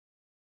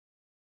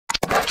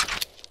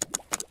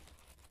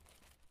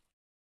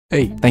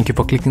Hey, thank you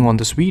for clicking on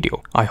this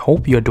video. I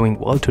hope you're doing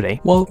well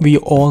today. Well, we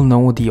all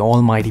know the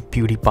almighty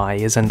Pewdiepie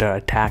is under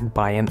attack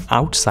by an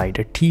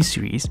outsider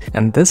T-Series,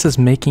 and this is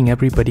making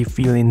everybody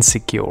feel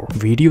insecure.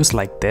 Videos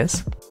like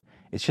this,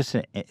 it's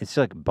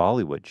like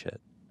Bollywood shit.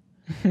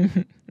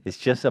 It's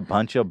just a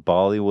bunch of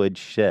Bollywood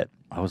shit.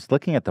 I was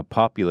looking at the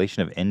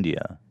population of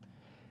India.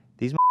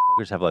 These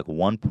motherfuckers have like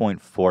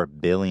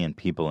 1.4 billion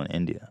people in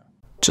India.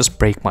 just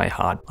break my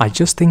heart. I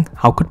just think,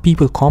 how could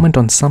people comment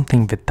on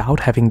something without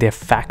having their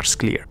facts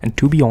clear? And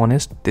to be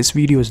honest, this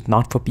video is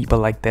not for people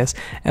like this.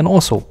 And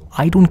also,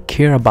 I don't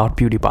care about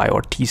Pewdiepie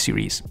or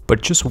T-Series.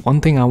 But just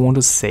one thing I want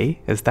to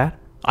say is that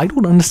I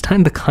don't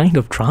understand the kind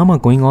of drama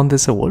going on in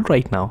this world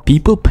right now.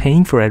 People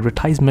paying for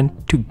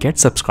advertisement to get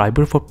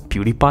subscribers for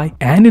Pewdiepie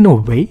and in a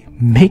way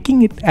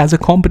making it as a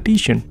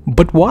competition.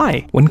 But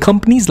why? When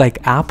companies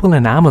like Apple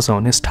and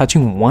Amazon is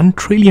touching 1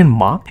 trillion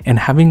mark and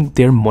having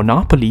their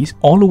monopolies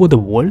all over the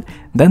world,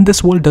 then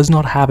this world does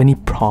not have any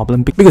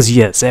problem, because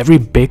yes, every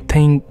big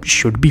thing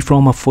should be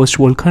from a first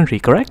world country,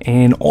 correct?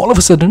 And all of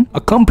a sudden,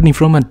 a company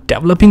from a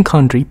developing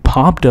country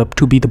popped up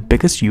to be the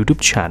biggest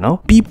YouTube channel.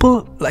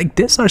 People like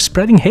this are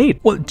spreading hate.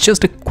 Well,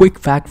 just a quick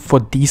fact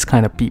for these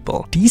kind of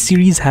people.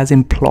 T-Series has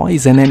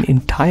employees and an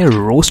entire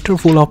roster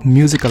full of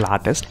musical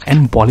artists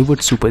and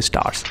Bollywood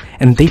superstars,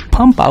 and they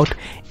pump out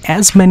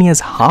as many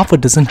as half a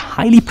dozen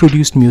highly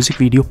produced music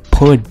videos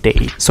per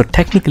day. So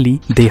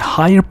technically, they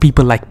hire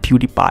people like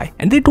Pewdiepie,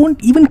 and they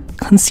don't even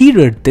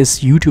consider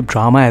this YouTube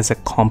drama as a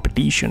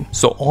competition.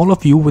 So all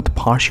of you with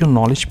partial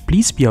knowledge,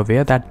 please be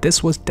aware that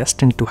this was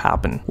destined to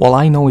happen. Well,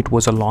 I know it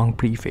was a long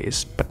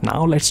preface, but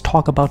now let's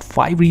talk about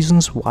 5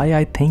 reasons why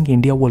I think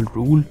India will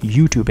rule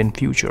YouTube in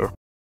future.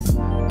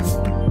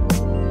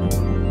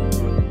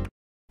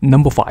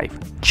 Number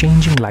 5.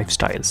 Changing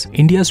lifestyles.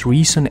 India's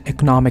recent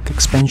economic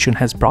expansion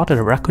has brought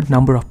a record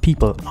number of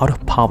people out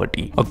of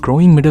poverty. A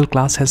growing middle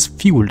class has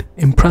fueled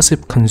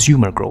impressive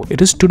consumer growth.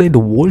 It is today the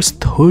world's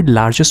 3rd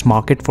largest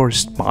market for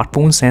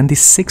smartphones and the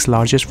 6th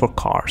largest for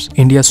cars.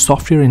 India's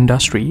software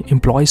industry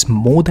employs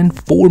more than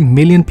 4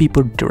 million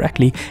people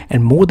directly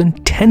and more than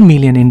 10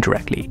 million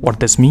indirectly. What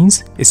this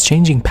means is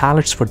changing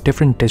palettes for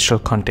different digital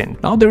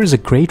content. Now there is a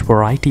great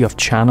variety of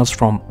channels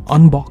from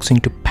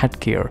unboxing to pet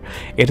care.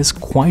 It is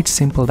quite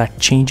simple that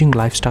changing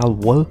lifestyle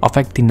will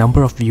affect the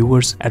number of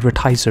viewers,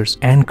 advertisers,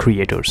 and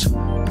creators.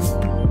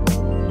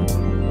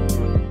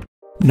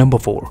 Number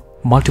 4.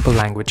 Multiple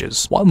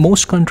languages. While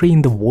most countries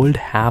in the world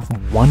have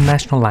one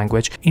national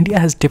language, India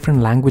has different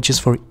languages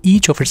for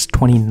each of its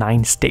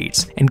 29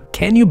 states. And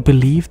can you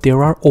believe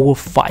there are over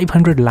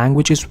 500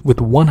 languages, with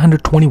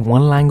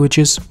 121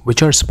 languages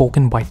which are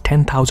spoken by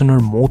 10,000 or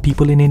more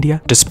people in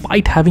India?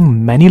 Despite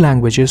having many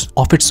languages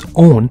of its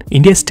own,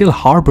 India still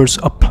harbors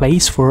a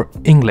place for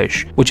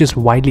English, which is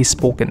widely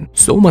spoken.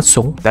 So much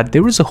so that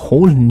there is a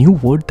whole new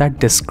word that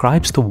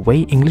describes the way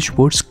English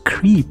words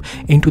creep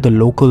into the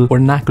local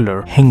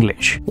vernacular,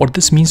 Hinglish. What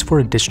this means for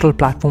a digital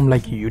platform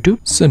like YouTube?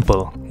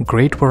 Simple,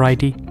 great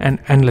variety and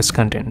endless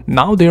content.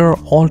 Now there are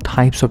all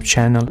types of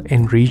channels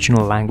in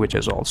regional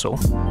languages also.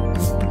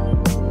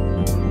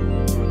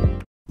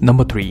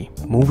 Number 3.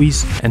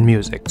 Movies and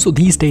music. So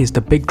these days,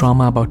 the big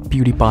drama about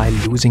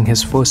Pewdiepie losing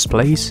his first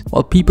place,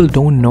 well, people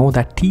don't know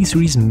that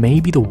T-Series may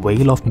be the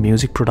whale of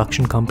music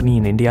production company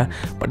in India,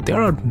 but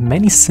there are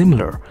many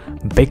similar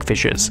big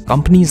fishes.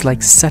 Companies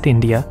like Set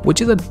India,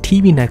 which is a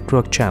TV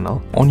network channel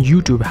on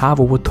YouTube, have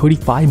over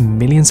 35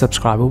 million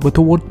subscribers with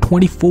over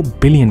 24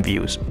 billion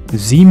views.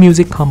 Z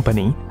Music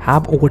Company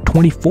have over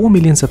 24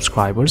 million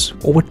subscribers,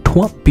 over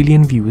 12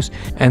 billion views,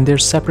 and their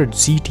separate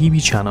Z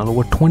TV channel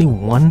over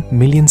 21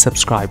 million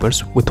subscribers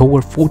with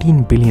over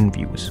 14 billion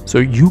views. So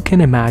you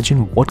can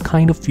imagine what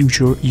kind of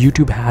future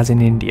YouTube has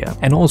in India.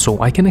 And also,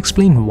 I can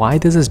explain why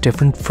this is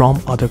different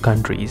from other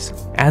countries.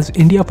 As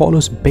India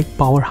follows big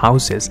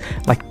powerhouses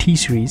like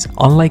T-Series,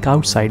 unlike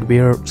outside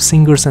where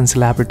singers and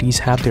celebrities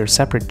have their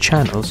separate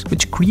channels,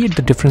 which create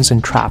the difference in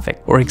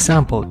traffic. For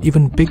example,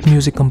 even big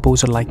music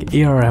composer like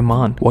A.R.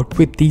 Rahman work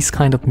with these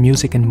kind of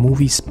music and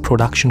movies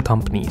production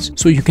companies.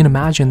 So you can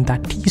imagine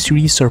that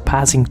T-Series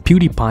surpassing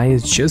Pewdiepie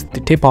is just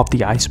the tip of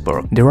the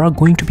iceberg. There are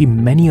going to be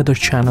many other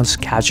channels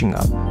catching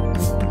up.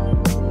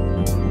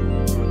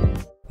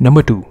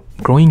 Number 2.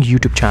 Growing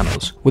YouTube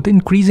channels. With the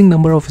increasing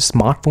number of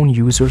smartphone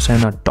users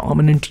and a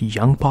dominant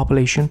young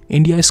population,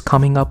 India is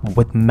coming up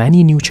with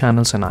many new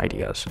channels and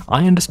ideas.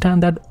 I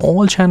understand that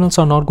all channels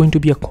are not going to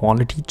be a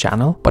quality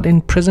channel, but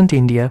in present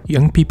India,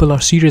 young people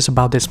are serious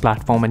about this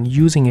platform and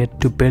using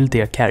it to build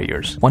their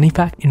careers. Funny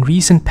fact, in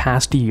recent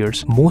past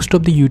years, most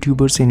of the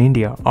YouTubers in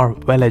India are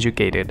well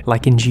educated,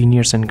 like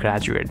engineers and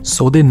graduates.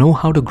 So they know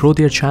how to grow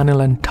their channel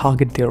and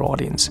target their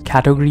audience.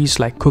 Categories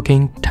like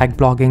cooking, tech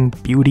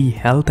blogging, beauty,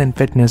 health and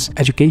fitness,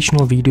 education,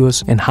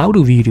 videos and how-to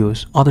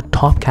videos are the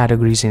top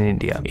categories in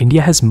India.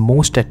 India has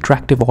most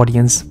attractive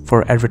audience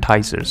for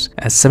advertisers,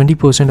 as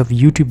 70% of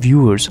YouTube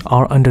viewers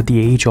are under the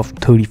age of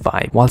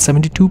 35, while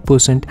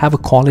 72% have a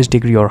college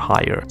degree or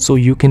higher. So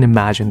you can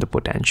imagine the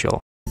potential.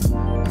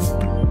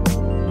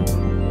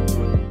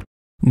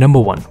 Number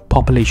 1.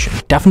 population.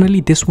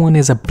 Definitely this one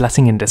is a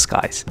blessing in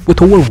disguise.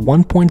 With over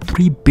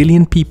 1.3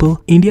 billion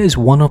people, India is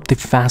one of the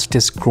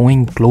fastest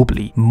growing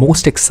globally,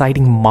 most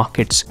exciting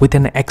markets with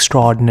an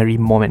extraordinary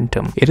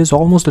momentum. It is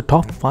almost the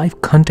top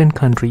 5 content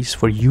countries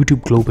for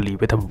YouTube globally,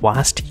 with a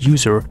vast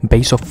user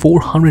base of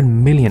 400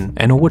 million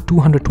and over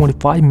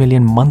 225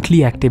 million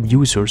monthly active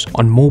users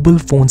on mobile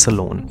phones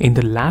alone. In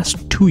the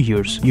last 2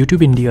 years,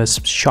 YouTube India's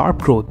sharp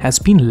growth has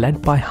been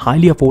led by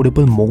highly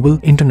affordable mobile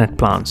internet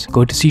plans,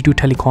 courtesy to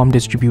telecom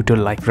distributor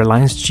like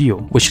Reliance Jio,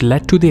 which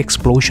led to the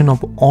explosion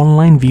of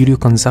online video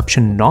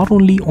consumption not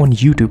only on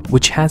YouTube,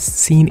 which has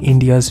seen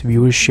India's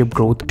viewership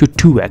growth to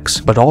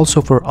 2x, but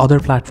also for other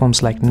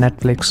platforms like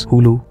Netflix,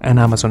 Hulu, and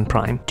Amazon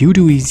Prime. Due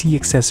to easy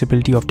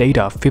accessibility of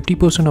data,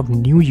 50% of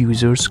new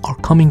users are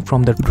coming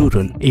from the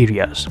rural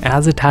areas,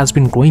 as it has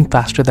been growing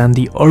faster than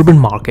the urban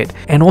market.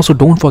 And also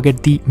don't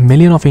forget the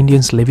million of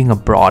Indians living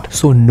abroad,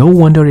 so no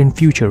wonder in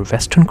future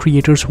Western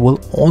creators will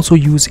also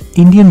use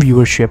Indian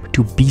viewership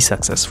to be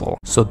successful.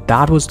 So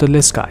that was the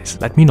list, guys.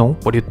 Let me know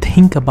what you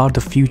think about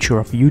the future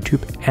of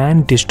YouTube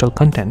and digital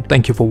content.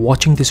 Thank you for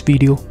watching this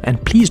video,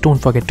 and please don't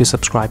forget to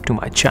subscribe to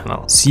my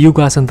channel. See you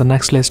guys in the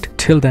next list.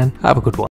 Till then, have a good one.